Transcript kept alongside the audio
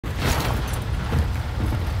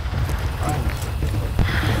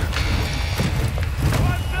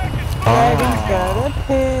Dragon's gotta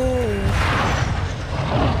pay.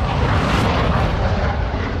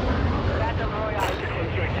 Battle Royale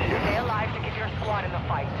continues. Stay alive to get your squad in the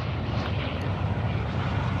fight.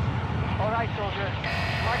 Alright, soldier.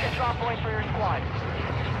 Mark a drop point for your squad.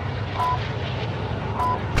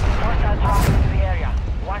 Hostiles dropping into the area.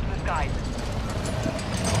 Watch the skies.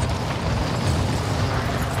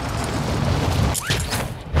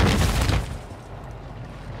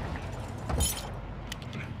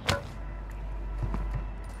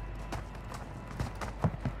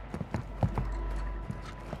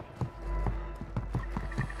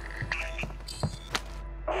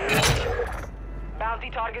 Bounty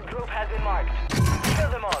target group has been marked. Kill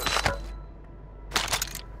them all.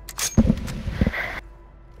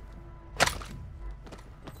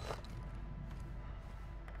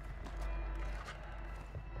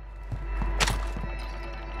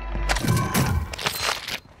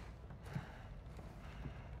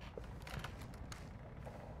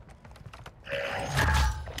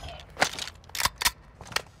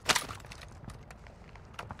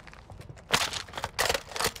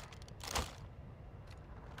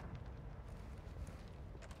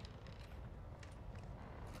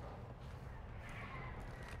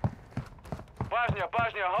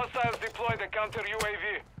 Bosnia, hostiles deployed a counter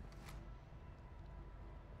UAV.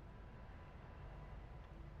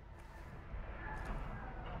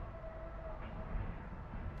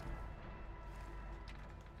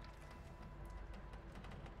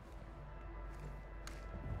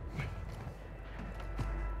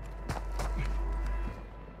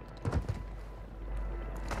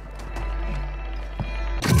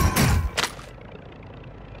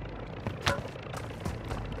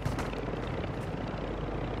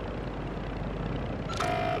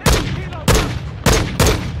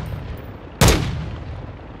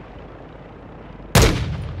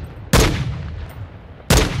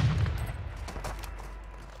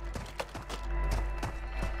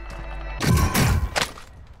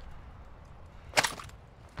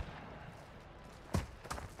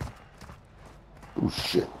 Oh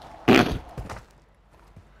shit.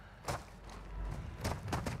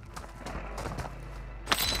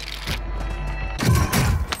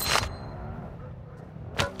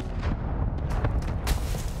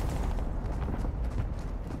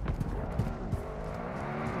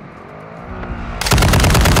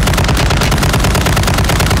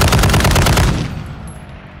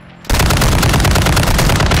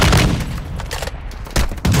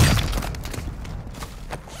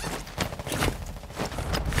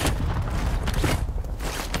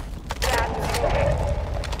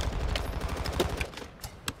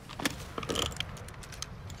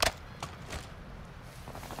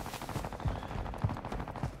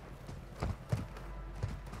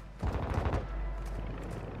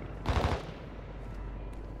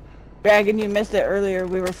 Dragon, you missed it earlier.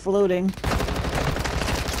 We were floating.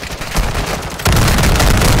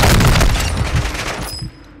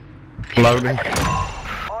 Floating?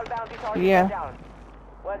 All bounty targets Yeah. are down.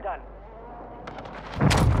 Well done.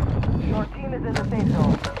 Your team is in the safe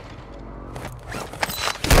zone.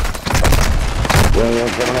 Well,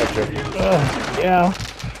 coming at you. Yeah.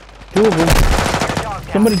 Two of them. Dog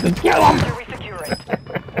down. Somebody could kill them. To resecure it.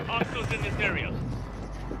 Hostiles in this area.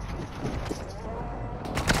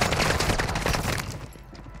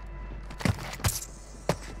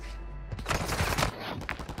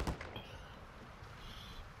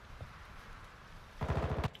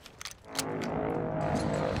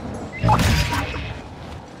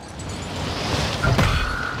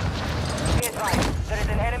 Be advised, there is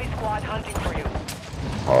an enemy squad hunting for you.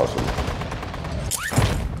 Awesome.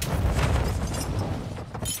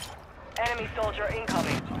 Enemy soldier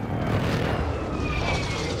incoming.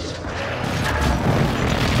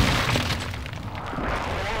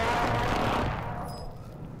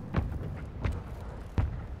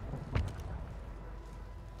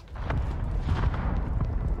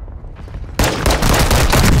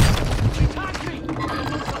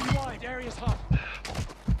 Area's hot.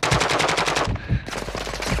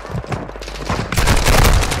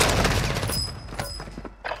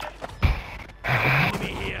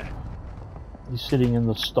 Enemy here. He's sitting in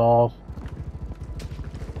the stall.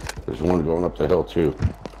 There's one going up the hill too.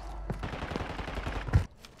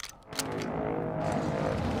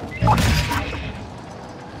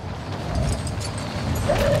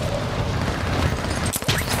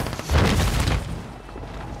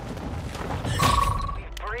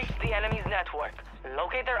 We've breached the enemy's network.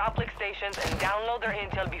 Locate their uplink stations and download their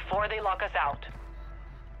intel before they lock us out.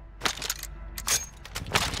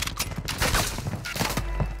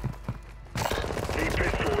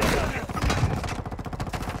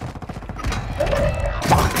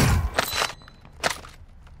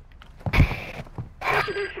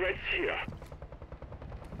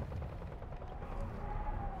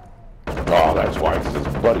 Oh, that's why. 'Cause his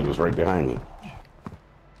buddy was right behind me.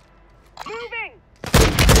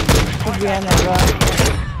 He's behind that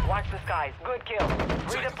rock. Watch the skies. Good kill.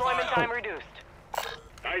 Redeployment time reduced.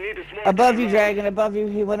 I need a smoke. Above you, Dragon, above you.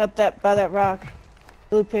 He went up that by that rock.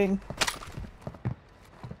 Blue ping.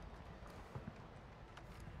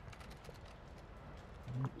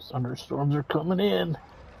 Thunderstorms are coming in.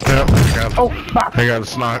 Yep, Fuck! I got a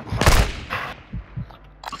snipe.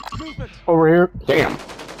 Over here. Damn.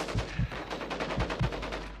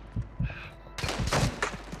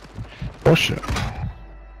 Oh shit.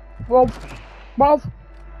 Whoa! Wolf!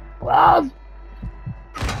 Wolf!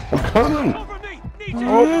 I'm coming.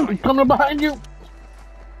 Oh, he's coming behind you!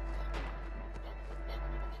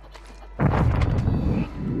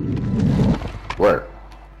 Where?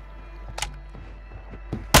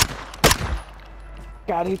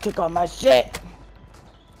 God, he took all my shit.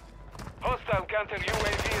 Hostile counter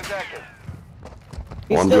UAV is active.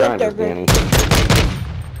 He's One still up behind there, us, Greg. Danny.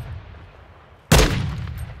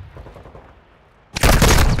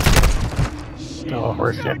 Oh,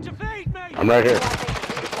 we're shit. I'm right here.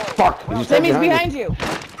 Fuck. He's Timmy's me. behind you.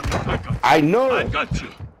 I know. I got you.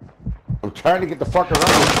 I'm trying to get the fuck around.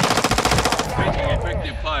 Taking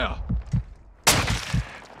effective fire.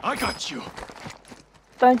 I got you.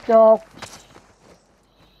 Thank y'all.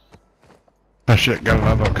 That shit got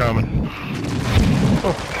another one coming.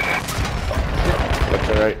 That's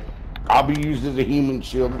alright. I'll be used as a human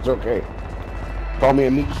shield. It's okay. Call me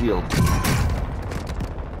a meat shield.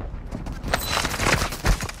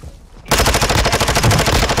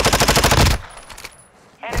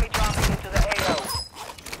 Enemy dropping into the AO.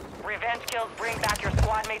 Revenge kills bring back your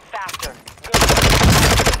squad mates faster. Good.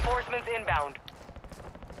 Reinforcements inbound.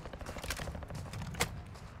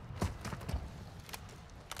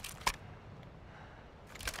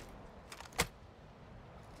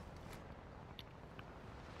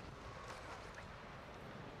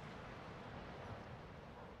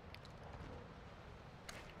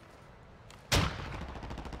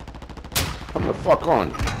 Come the fuck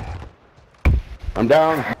on. I'm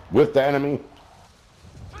down with the enemy.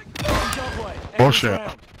 Bullshit. You're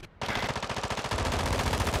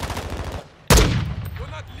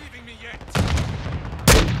not leaving me yet.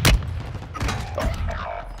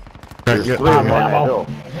 Can't There's get three of them there. on that hill.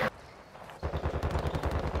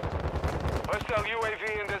 Hostile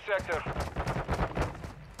UAV in this sector.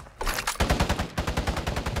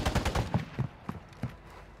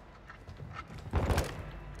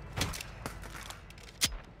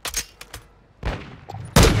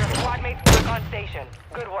 Your squad mates back on station.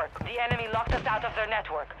 Good work. The enemy locked us out of their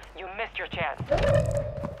network. You missed your chance.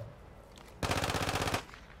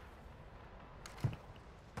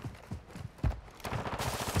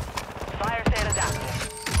 Fire sale is active.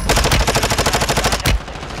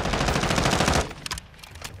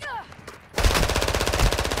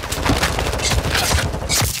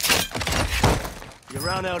 You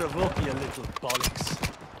ran out of hook, you little bollocks.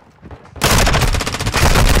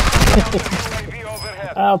 UAV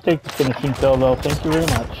overhead. I'll take the finishing kill though. Thank you very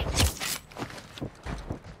much.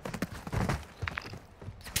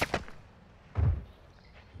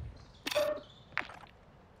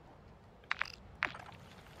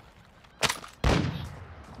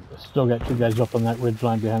 Still got you guys up on that ridge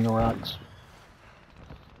line behind the rocks.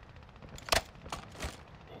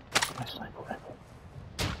 My sniper rifle.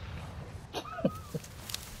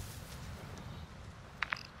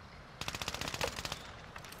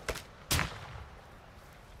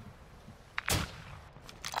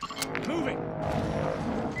 Moving!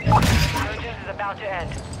 Surgeons is about to end.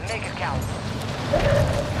 Make it count.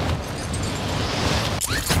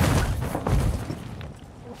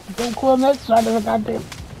 Don't go on that side of the goddamn.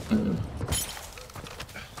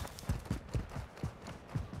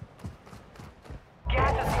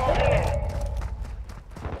 Gas is closing in.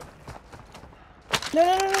 No,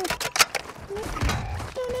 no, no, no. No,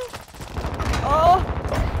 no. Oh.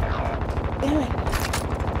 Damn it.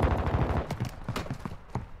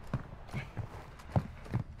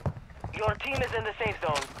 Your team is in the safe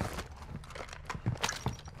zone.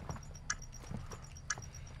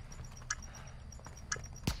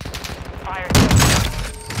 Fire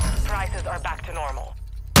sale. Prices are back to normal.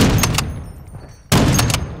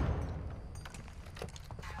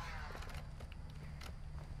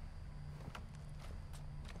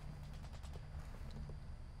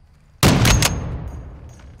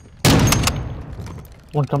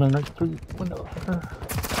 One coming right through the window.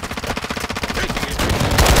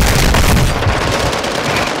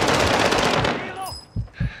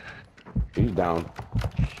 He's down.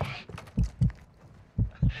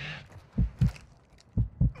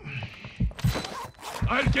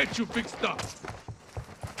 I'll get you fixed up.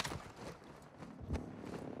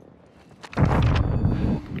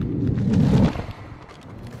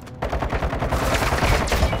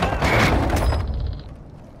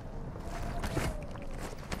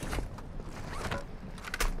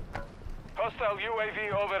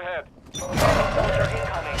 UAV overhead. Soldier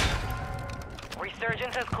incoming.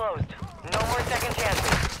 Resurgence has closed. No more second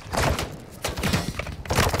chances.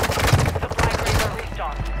 Supply crates are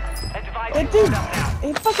restocked. Advise It you did. load up now.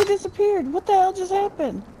 It fucking disappeared. What the hell just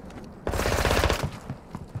happened?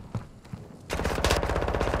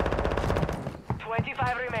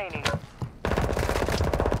 25 remaining.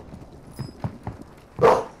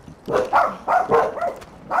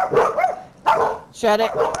 Shut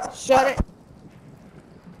it. Shut it.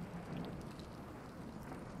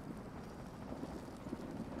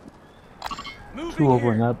 Moving Two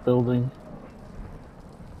over in here. that building.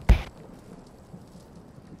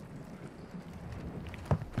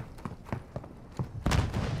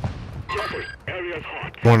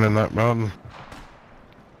 One in that mountain.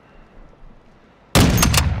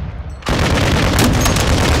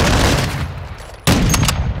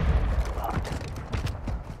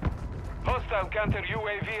 Hostile counter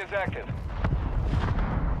UAV is active.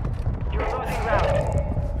 You're losing ground.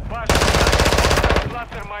 Hostile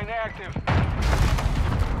cluster mine active.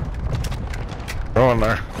 Go in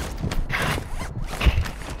there.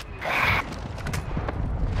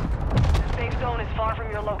 The safe zone is far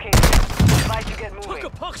from your location. Advise you get Took moving. a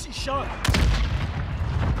poxy shot.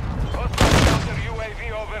 Hostile counter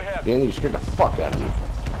UAV overhead. Danny, you scared the fuck out of me.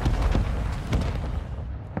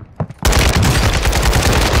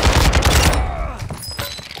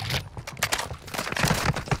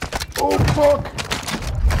 Oh, fuck!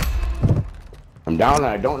 I'm down and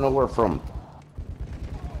I don't know where from.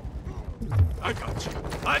 I got you.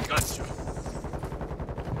 I got you.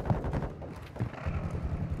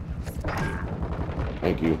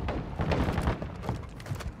 Thank you.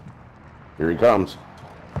 Here he comes.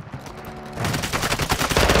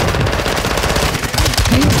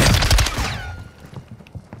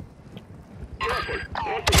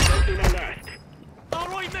 All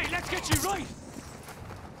right, mate. Let's get you right.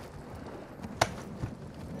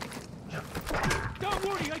 Don't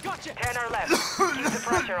worry, I got you. 10 are left. Keep the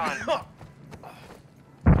pressure on.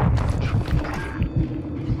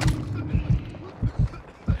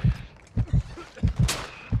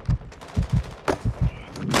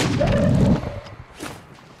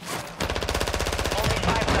 Only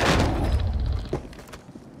 5 left.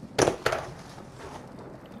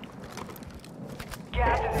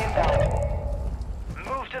 Gas is inbound.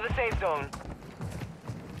 Move to the safe zone.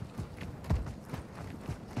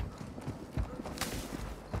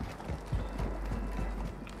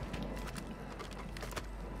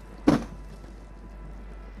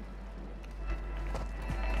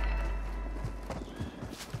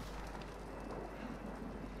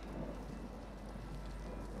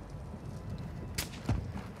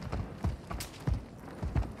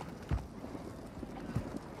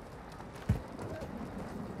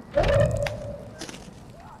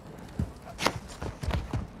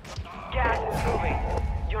 Gas is moving.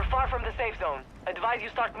 You're far from the safe zone. Advise you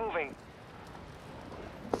start moving.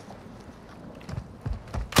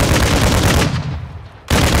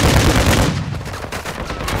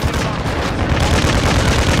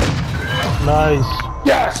 Nice.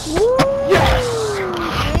 Yes! Yes!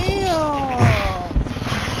 Damn.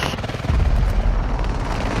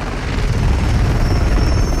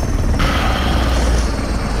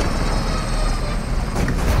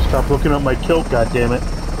 Stop looking at my kilt, goddammit.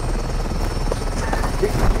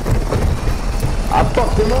 I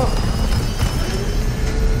fucked him up.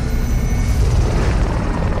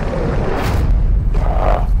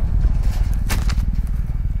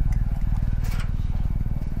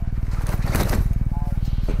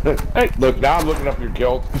 Hey, look, now I'm looking up your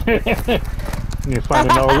kilt. You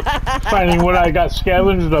finding what I got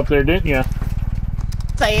scavenged up there, didn't you?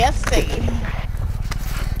 Sassy.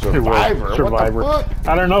 Survivor. Survivor. What the fuck?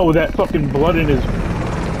 I don't know, with that fucking blood in his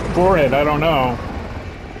forehead, I don't know.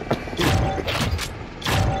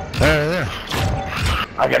 There.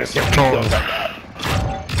 I gotta see what Total. kills I got.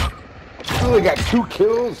 I only got 2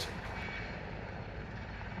 kills?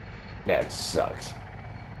 That sucks.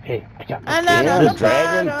 Hey, I got more I'm not Yeah, on the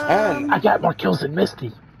Dragon bottom. 10. I got more kills than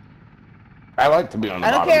Misty. I like to be on the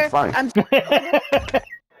I don't bottom. care. It's fine.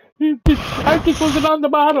 I think wasn't on the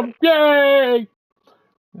bottom. Yay!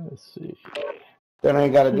 Let's see. Then I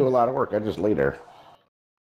ain't gotta do a lot of work. I just lay there.